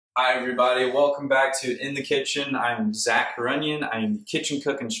Hi everybody, welcome back to In the Kitchen. I'm Zach Runyon. I'm the kitchen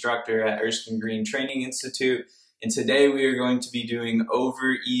cook instructor at Erskine Green Training Institute, and today we are going to be doing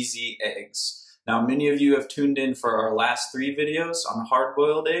over easy eggs. Now many of you have tuned in for our last 3 videos on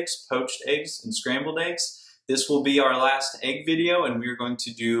hard-boiled eggs, poached eggs, and scrambled eggs. This will be our last egg video, and we're going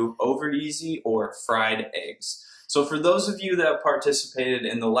to do over easy or fried eggs. So for those of you that have participated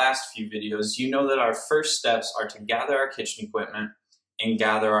in the last few videos, you know that our first steps are to gather our kitchen equipment and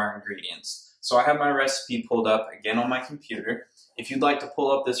gather our ingredients. So I have my recipe pulled up again on my computer. If you'd like to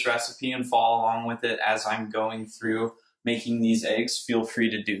pull up this recipe and follow along with it as I'm going through making these eggs, feel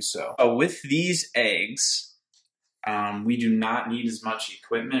free to do so. With these eggs, we do not need as much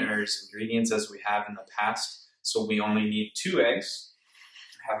equipment or as ingredients as we have in the past. So we only need 2 eggs.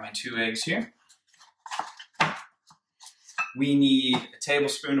 I have my 2 eggs here. We need a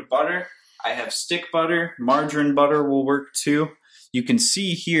tablespoon of butter. I have stick butter. Margarine butter will work too. You can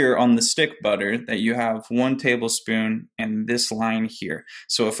see here on the stick butter that you have 1 tablespoon and this line here.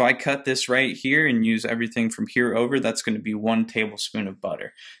 So if I cut this right here and use everything from here over, that's going to be 1 tablespoon of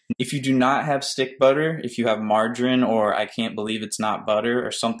butter. If you do not have stick butter, if you have margarine or I can't believe it's not butter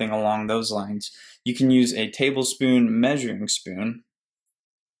or something along those lines, you can use a tablespoon measuring spoon.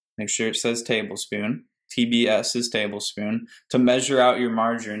 Make sure it says tablespoon. TBS is tablespoon to measure out your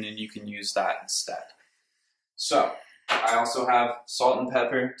margarine, and you can use that instead. So I also have salt and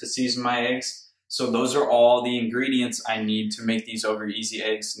pepper to season my eggs. So those are all the ingredients I need to make these over easy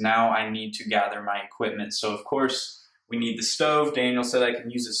eggs. Now I need to gather my equipment. So of course we need the stove. Daniel said I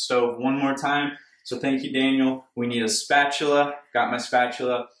can use the stove one more time. So thank you, Daniel. We need a spatula. Got my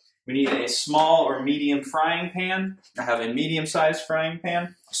spatula. We need a small or medium frying pan. I have a medium-sized frying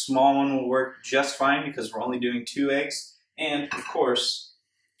pan. A small one will work just fine because we're only doing 2 eggs. And of course,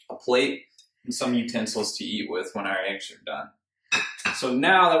 a plate and some utensils to eat with when our eggs are done. So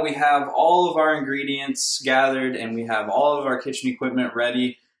now that we have all of our ingredients gathered and we have all of our kitchen equipment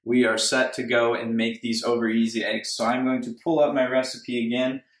ready, we are set to go and make these over easy eggs. So I'm going to pull up my recipe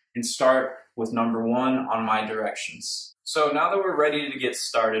again and start with number 1 on my directions. So now that we're ready to get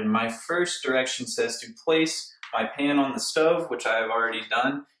started, my first direction says to place my pan on the stove, which I have already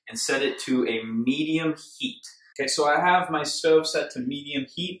done, and set it to a medium heat. Okay, so I have my stove set to medium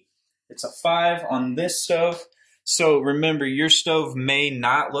heat. It's a 5 on this stove. So remember, your stove may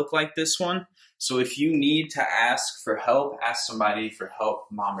not look like this one. So if you need to ask for help, ask somebody for help.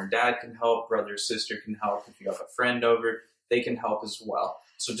 Mom or dad can help, brother or sister can help. If you have a friend over, they can help as well.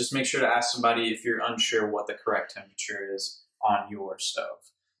 So just make sure to ask somebody if you're unsure what the correct temperature is on your stove.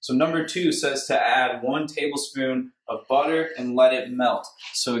 So number 2 says to add 1 tablespoon of butter and let it melt.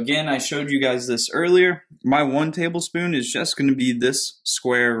 So again, I showed you guys this earlier. My 1 tablespoon is just going to be this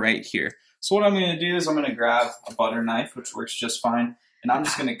square right here. So what I'm going to do is I'm going to grab a butter knife, which works just fine, and I'm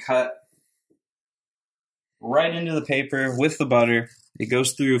just going to cut right into the paper with the butter. It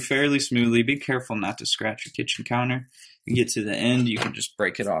goes through fairly smoothly. Be careful not to scratch your kitchen counter. You get to the end, you can just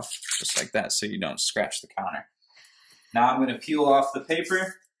break it off just like that so you don't scratch the counter. Now I'm going to peel off the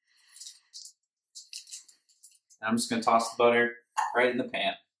paper. I'm just going to toss the butter right in the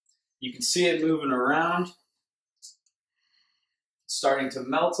pan. You can see it moving around. It's starting to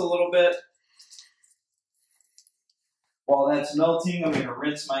melt a little bit. While that's melting, I'm going to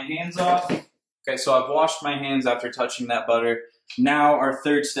rinse my hands off. Okay, so I've washed my hands after touching that butter. Now our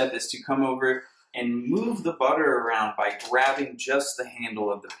third step is to come over and move the butter around by grabbing just the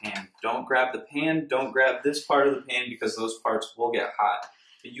handle of the pan. Don't grab the pan, don't grab this part of the pan because those parts will get hot.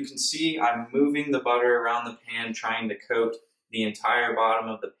 But you can see I'm moving the butter around the pan, trying to coat the entire bottom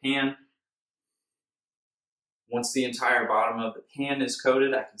of the pan. Once the entire bottom of the pan is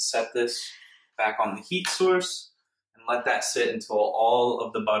coated, I can set this back on the heat source and let that sit until all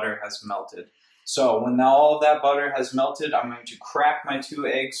of the butter has melted. So when all of that butter has melted, I'm going to crack my 2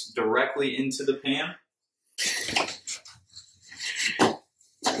 eggs directly into the pan.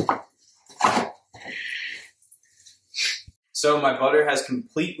 So my butter has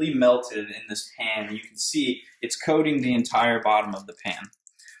completely melted in this pan. You can see it's coating the entire bottom of the pan.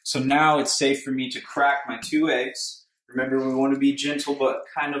 So now it's safe for me to crack my 2 eggs. Remember, we want to be gentle but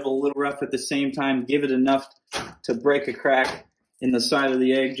kind of a little rough at the same time. Give it enough to break a crack in the side of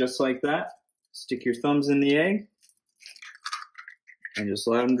the egg just like that. Stick your thumbs in the egg and just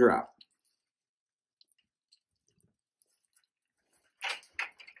let them drop.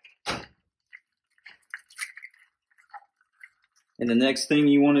 And the next thing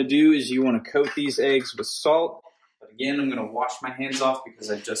you want to do is you want to coat these eggs with salt. But again, I'm going to wash my hands off because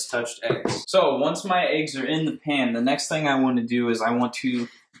I just touched eggs. So once my eggs are in the pan, the next thing I want to do is I want to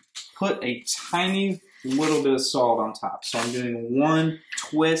put a tiny a little bit of salt on top. So I'm doing one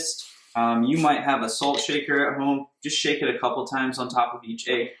twist. You might have a salt shaker at home. Just shake it a couple times on top of each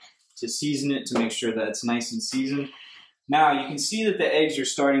egg to season it, to make sure that it's nice and seasoned. Now you can see that the eggs are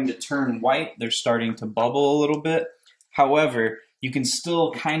starting to turn white. They're starting to bubble a little bit. However, you can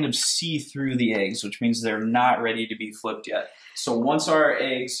still kind of see through the eggs, which means they're not ready to be flipped yet. So once our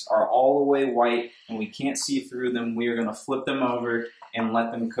eggs are all the way white and we can't see through them, we are going to flip them over and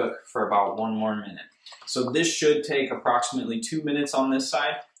let them cook for about 1 more minute. So this should take approximately 2 minutes on this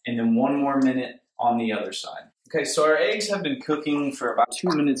side and then 1 more minute on the other side. Okay, so our eggs have been cooking for about 2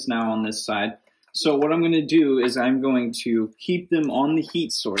 minutes now on this side. So what I'm going to do is I'm going to keep them on the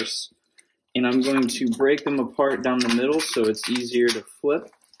heat source, and I'm going to break them apart down the middle so it's easier to flip.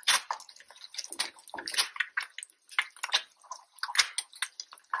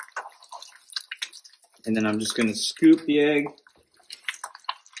 And then I'm just going to scoop the egg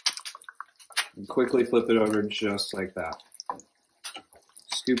and quickly flip it over just like that.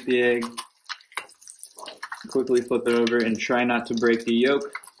 Scoop the egg, quickly flip it over, and try not to break the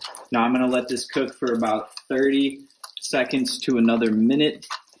yolk. Now I'm going to let this cook for about 30 seconds to another minute.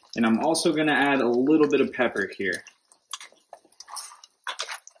 And I'm also going to add a little bit of pepper here.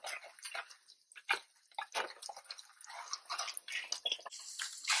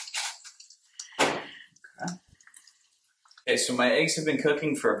 Okay, so my eggs have been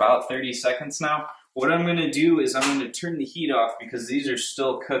cooking for about 30 seconds now. What I'm going to do is I'm going to turn the heat off because these are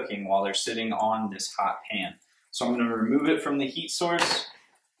still cooking while they're sitting on this hot pan. So I'm going to remove it from the heat source,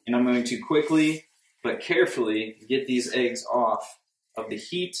 and I'm going to quickly but carefully get these eggs off of the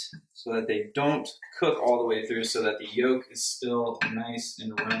heat so that they don't cook all the way through, so that the yolk is still nice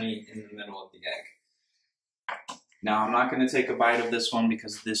and runny in the middle of the egg. Now I'm not going to take a bite of this one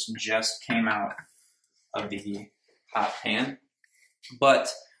because this just came out of the hot pan, but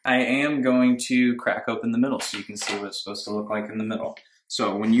I am going to crack open the middle so you can see what it's supposed to look like in the middle.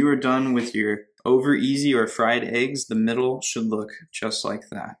 So when you are done with your over easy or fried eggs, the middle should look just like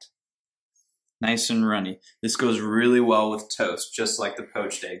that. Nice and runny. This goes really well with toast, just like the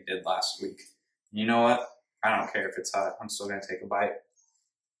poached egg did last week. You know what? I don't care if it's hot. I'm still going to take a bite.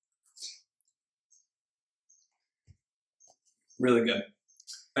 Really good.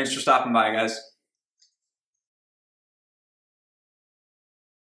 Thanks for stopping by, guys.